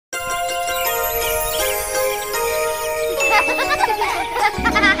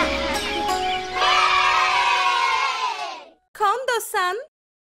KONDOSAN。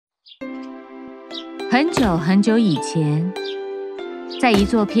很久很久以前，在一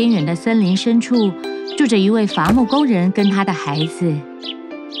座偏远的森林深处，住着一位伐木工人跟他的孩子。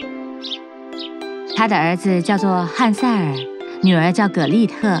他的儿子叫做汉赛尔，女儿叫葛莉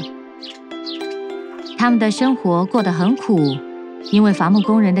特。他们的生活过得很苦，因为伐木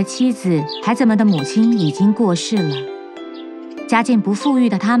工人的妻子、孩子们的母亲已经过世了。家境不富裕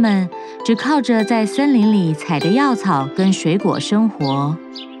的他们，只靠着在森林里采的药草跟水果生活。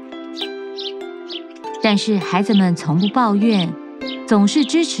但是孩子们从不抱怨，总是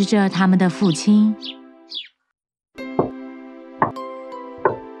支持着他们的父亲。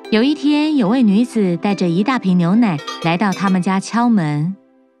有一天，有位女子带着一大瓶牛奶来到他们家敲门。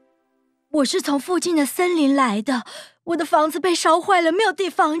我是从附近的森林来的，我的房子被烧坏了，没有地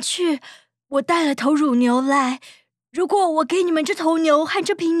方去。我带了头乳牛来，如果我给你们这头牛和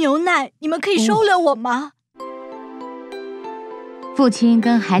这瓶牛奶，你们可以收留我吗？父亲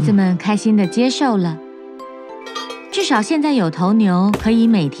跟孩子们开心地接受了，至少现在有头牛可以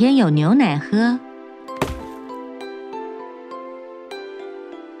每天有牛奶喝。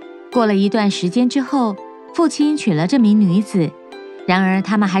过了一段时间之后，父亲娶了这名女子，然而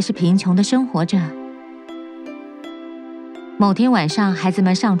他们还是贫穷地生活着。某天晚上，孩子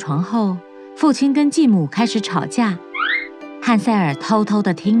们上床后，父亲跟继母开始吵架。汉赛尔偷偷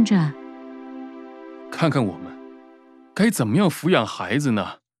地听着，看看我们，该怎么样抚养孩子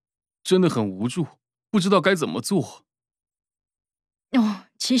呢？真的很无助，不知道该怎么做。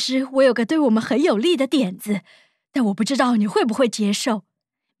其实我有个对我们很有利的点子，但我不知道你会不会接受。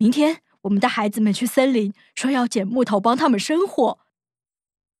明天我们带孩子们去森林，说要捡木头帮他们生火，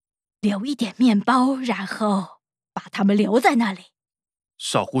留一点面包，然后把他们留在那里。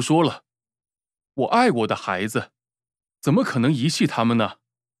少胡说了，我爱我的孩子，怎么可能遗弃他们呢？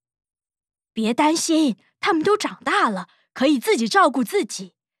别担心，他们都长大了，可以自己照顾自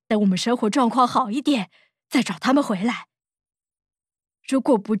己。等我们生活状况好一点，再找他们回来。如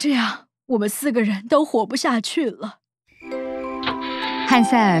果不这样，我们4个人都活不下去了。汉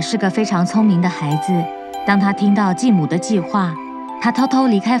赛尔是个非常聪明的孩子，当他听到继母的计划，他偷偷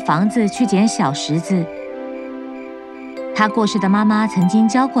离开房子去捡小石子。他过世的妈妈曾经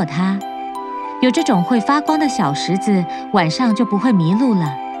教过他，有这种会发光的小石子，晚上就不会迷路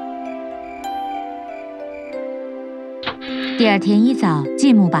了。第二天一早，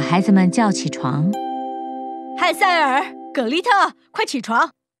继母把孩子们叫起床。汉赛尔、葛莉特，快起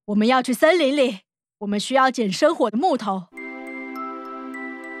床！我们要去森林里，我们需要捡生火的木头。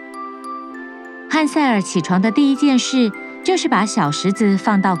汉赛尔起床的第一件事就是把小石子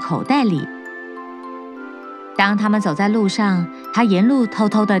放到口袋里。当他们走在路上，他沿路偷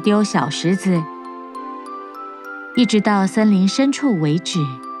偷地丢小石子，一直到森林深处为止。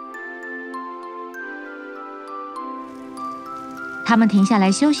他们停下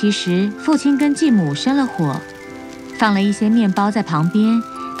来休息时，父亲跟继母生了火，放了一些面包在旁边，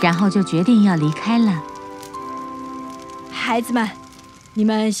然后就决定要离开了。孩子们，你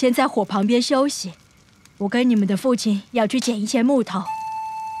们先在火旁边休息，我跟你们的父亲要去捡一些木头。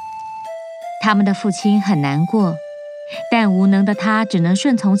他们的父亲很难过，但无能的他只能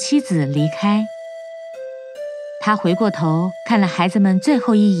顺从妻子离开。他回过头看了孩子们最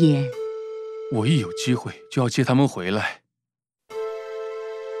后一眼。我一有机会就要接他们回来。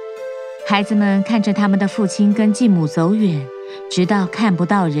孩子们看着他们的父亲跟继母走远，直到看不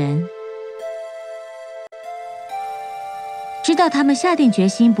到人。知道他们下定决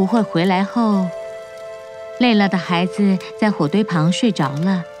心不会回来后，累了的孩子在火堆旁睡着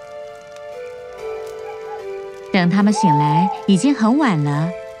了。等他们醒来，已经很晚了，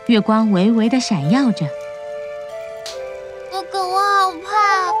月光微微地闪耀着。哥哥，我好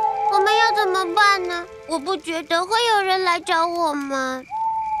怕，我们要怎么办呢？我不觉得会有人来找我们。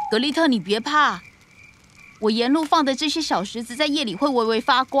格丽特，你别怕，我沿路放的这些小石子在夜里会微微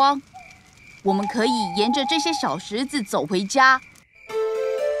发光，我们可以沿着这些小石子走回家。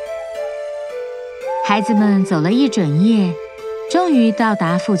孩子们走了一整夜，终于到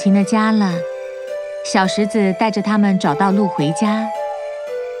达父亲的家了。小石子带着他们找到路回家。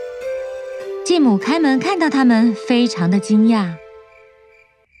继母开门看到他们，非常的惊讶。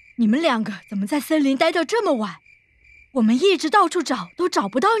你们2个怎么在森林待到这么晚？我们一直到处找，都找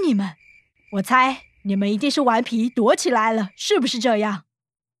不到你们。我猜你们一定是顽皮躲起来了，是不是这样？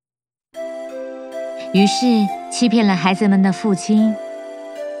于是欺骗了孩子们的父亲，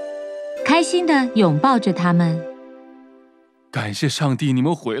开心地拥抱着他们。感谢上帝，你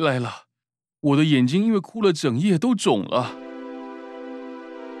们回来了。我的眼睛因为哭了整夜都肿了。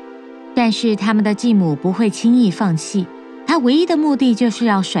但是他们的继母不会轻易放弃，他唯一的目的就是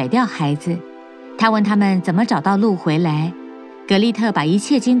要甩掉孩子。他问他们怎么找到路回来，格丽特把一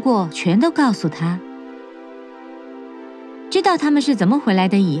切经过全都告诉他。知道他们是怎么回来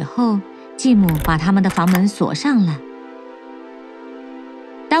的以后，继母把他们的房门锁上了。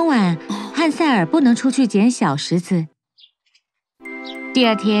当晚，汉赛尔不能出去捡小石子。第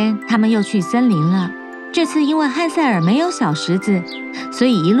二天，他们又去森林了。这次因为汉赛尔没有小石子，所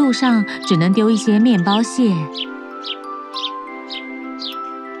以一路上只能丢一些面包屑。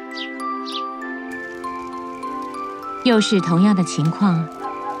又是同样的情况，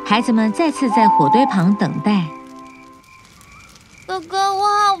孩子们再次在火堆旁等待。哥哥，我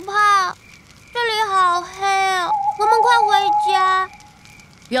好怕，这里好黑哦，我们快回家。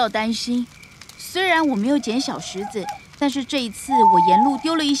不要担心，虽然我没有捡小石子，但是这一次我沿路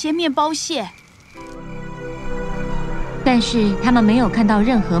丢了一些面包屑。但是他们没有看到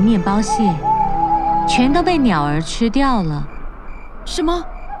任何面包屑，全都被鸟儿吃掉了。什么？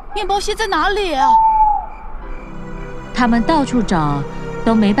面包屑在哪里啊？他们到处找，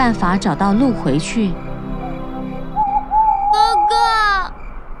都没办法找到路回去。哥哥，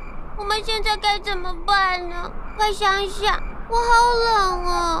我们现在该怎么办呢？快想想，我好冷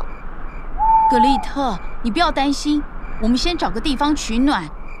哦。格丽特，你不要担心，我们先找个地方取暖，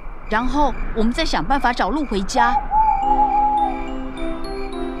然后我们再想办法找路回家。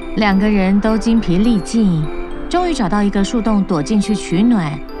两个人都精疲力尽，终于找到一个树洞躲进去取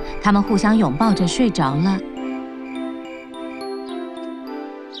暖。他们互相拥抱着睡着了。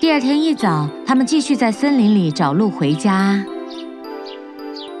第二天一早，他们继续在森林里找路回家。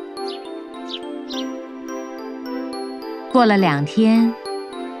过了2天，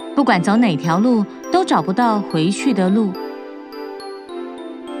不管走哪条路，都找不到回去的路。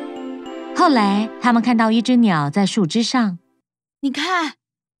后来，他们看到一只鸟在树枝上。你看，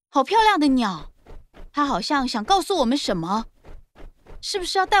好漂亮的鸟，它好像想告诉我们什么？是不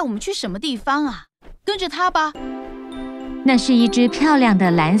是要带我们去什么地方啊？跟着它吧。那是一只漂亮的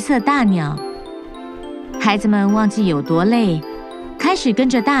蓝色大鸟。孩子们忘记有多累，开始跟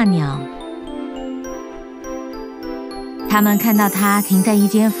着大鸟。他们看到它停在一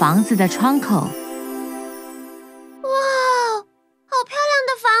间房子的窗口。哇，好漂亮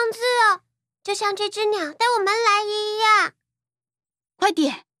的房子哦，就像这只鸟带我们来一样。快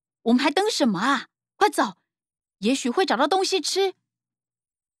点，我们还等什么啊？快走，也许会找到东西吃。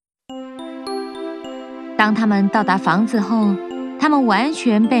当他们到达房子后，他们完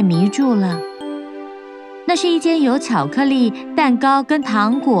全被迷住了。那是一间由巧克力、蛋糕跟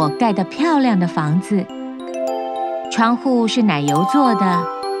糖果盖得漂亮的房子，窗户是奶油做的，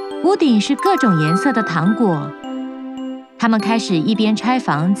屋顶是各种颜色的糖果。他们开始一边拆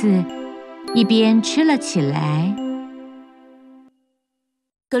房子，一边吃了起来。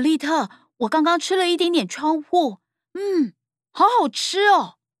格丽特，我刚刚吃了一点点窗户，好好吃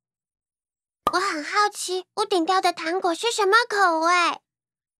哦。我很好奇，屋顶掉的糖果是什么口味？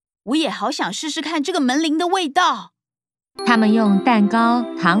我也好想试试看这个门铃的味道。他们用蛋糕、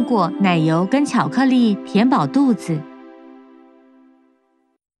糖果、奶油跟巧克力填饱肚子。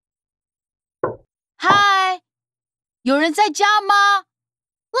嗨，有人在家吗？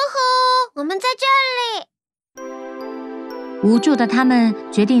呜呼，我们在这里。无助的他们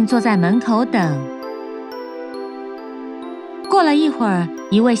决定坐在门口等。过了一会儿，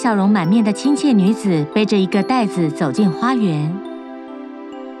一位笑容满面的亲切女子背着一个袋子走进花园。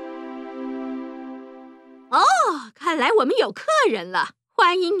哦，看来我们有客人了，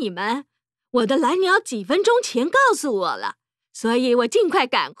欢迎你们。我的蓝鸟几分钟前告诉我了，所以我尽快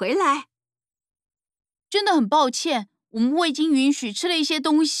赶回来。真的很抱歉，我们未经允许吃了一些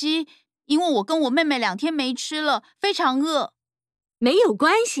东西，因为我跟我妹妹2天没吃了，非常饿。没有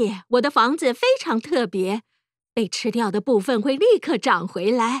关系，我的房子非常特别。被吃掉的部分会立刻长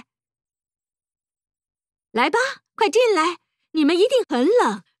回来。来吧，快进来！你们一定很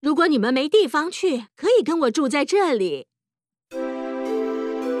冷，如果你们没地方去，可以跟我住在这里。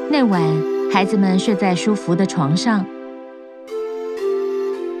那晚，孩子们睡在舒服的床上。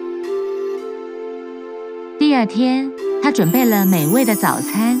第二天，他准备了美味的早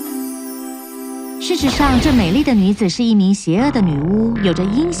餐。事实上，这美丽的女子是一名邪恶的女巫，有着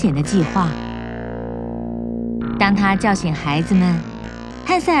阴险的计划。当他叫醒孩子们，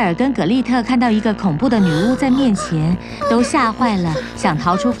汉赛尔跟葛丽特看到一个恐怖的女巫在面前，都吓坏了，想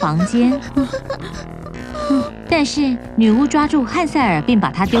逃出房间。但是女巫抓住汉赛尔，并把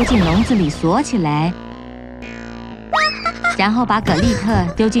他丢进笼子里锁起来，然后把葛丽特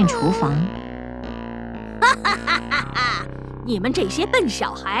丢进厨房。你们这些笨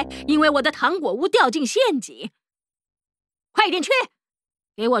小孩，因为我的糖果屋掉进陷阱。快点去，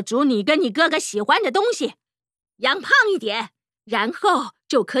给我煮你跟你哥哥喜欢的东西。养胖一点，然后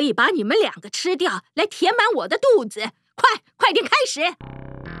就可以把你们2个吃掉，来填满我的肚子。快点开始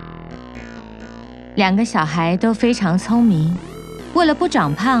！2个小孩都非常聪明，为了不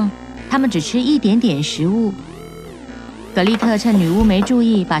长胖，他们只吃一点点食物。葛丽特趁女巫没注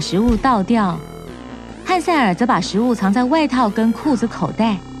意，把食物倒掉；汉塞尔则把食物藏在外套跟裤子口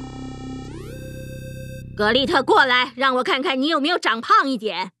袋。葛丽特，过来，让我看看你有没有长胖一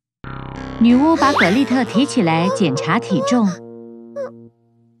点。女巫把葛丽特提起来检查体重。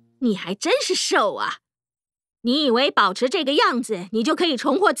你还真是瘦啊！你以为保持这个样子，你就可以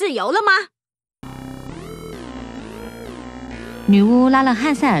重获自由了吗？女巫拉了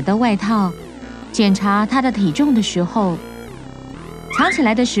汉塞尔的外套，检查他的体重的时候，藏起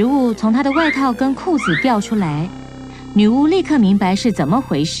来的食物从他的外套跟裤子掉出来。女巫立刻明白是怎么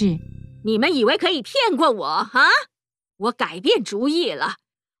回事。你们以为可以骗过我啊？我改变主意了，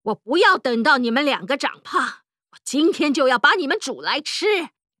我不要等到你们2个长胖，我今天就要把你们煮来吃，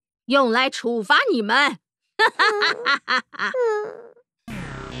用来处罚你们。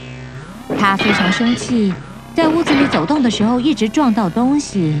他非常生气，在屋子里走动的时候一直撞到东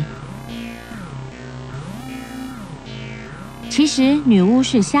西。其实女巫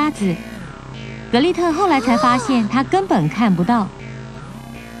是瞎子，格丽特后来才发现她根本看不到。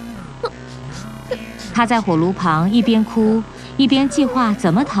她在火炉旁一边哭一边计划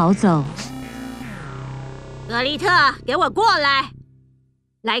怎么逃走。格丽特，给我过来，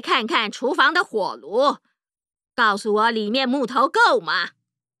来看看厨房的火炉，告诉我里面木头够吗？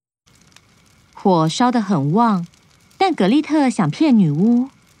火烧得很旺，但葛丽特想骗女巫。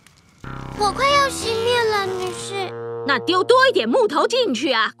火快要熄灭了，女士。那丢多一点木头进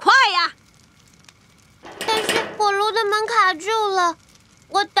去啊，快呀！但是火炉的门卡住了，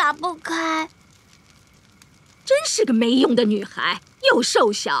我打不开。真是个没用的女孩，又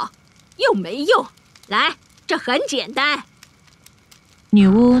瘦小，又没用。来，这很简单。女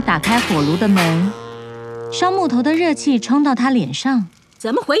巫打开火炉的门，烧木头的热气冲到她脸上。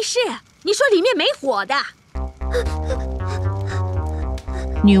怎么回事？你说里面没火的？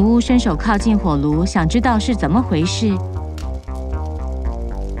女巫伸手靠近火炉，想知道是怎么回事。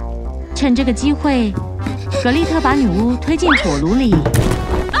趁这个机会，格丽特把女巫推进火炉里。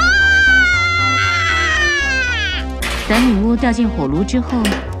等女巫掉进火炉之后，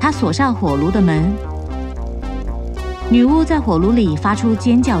她锁上火炉的门。女巫在火炉里发出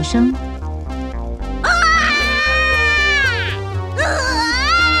尖叫声。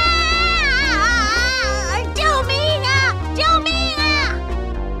救命啊！救命啊！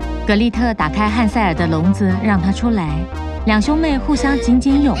格丽特打开汉塞尔的笼子，让他出来。2兄妹互相紧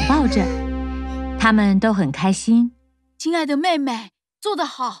紧拥抱着，他们都很开心。亲爱的妹妹，做得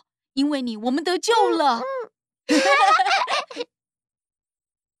好，因为你，我们得救了。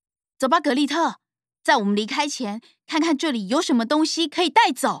走吧，格丽特，在我们离开前，看看这里有什么东西可以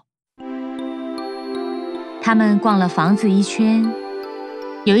带走。他们逛了房子一圈，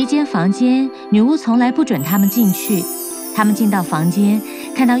有一间房间，女巫从来不准他们进去。他们进到房间，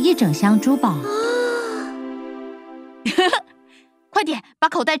看到一整箱珠宝。快点，把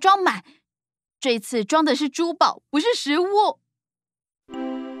口袋装满。这次装的是珠宝，不是食物。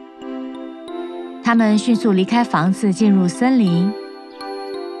他们迅速离开房子，进入森林，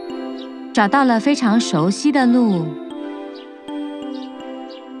找到了非常熟悉的路。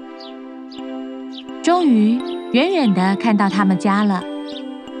终于，远远地看到他们家了。父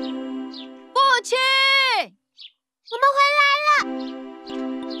亲，我们回来了！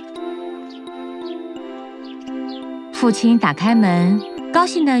父亲打开门，高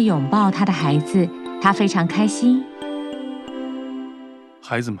兴地拥抱他的孩子，他非常开心。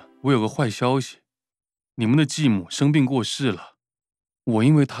孩子们，我有个坏消息，你们的继母生病过世了。我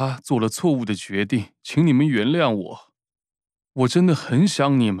因为她做了错误的决定，请你们原谅我。我真的很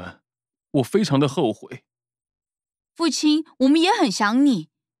想你们，我非常的后悔。父亲，我们也很想你，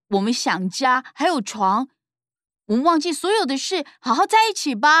我们想家，还有床。我们忘记所有的事，好好在一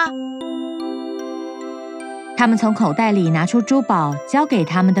起吧。他们从口袋里拿出珠宝，交给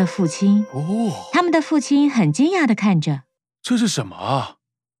他们的父亲。他们的父亲很惊讶地看着。这是什么啊？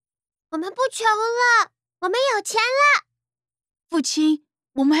我们不穷了，我们有钱了。父亲，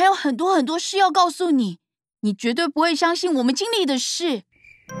我们还有很多很多事要告诉你，你绝对不会相信我们经历的事。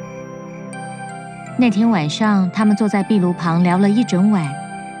那天晚上，他们坐在壁炉旁聊了一整晚。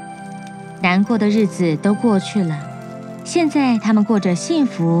难过的日子都过去了，现在他们过着幸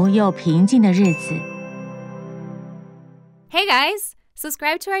福又平静的日子。Hey guys!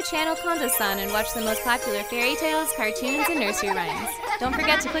 Subscribe to our channel KONDOSAN and watch the most popular fairy tales, cartoons, and nursery rhymes. Don't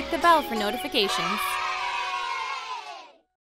forget to click the bell for notifications.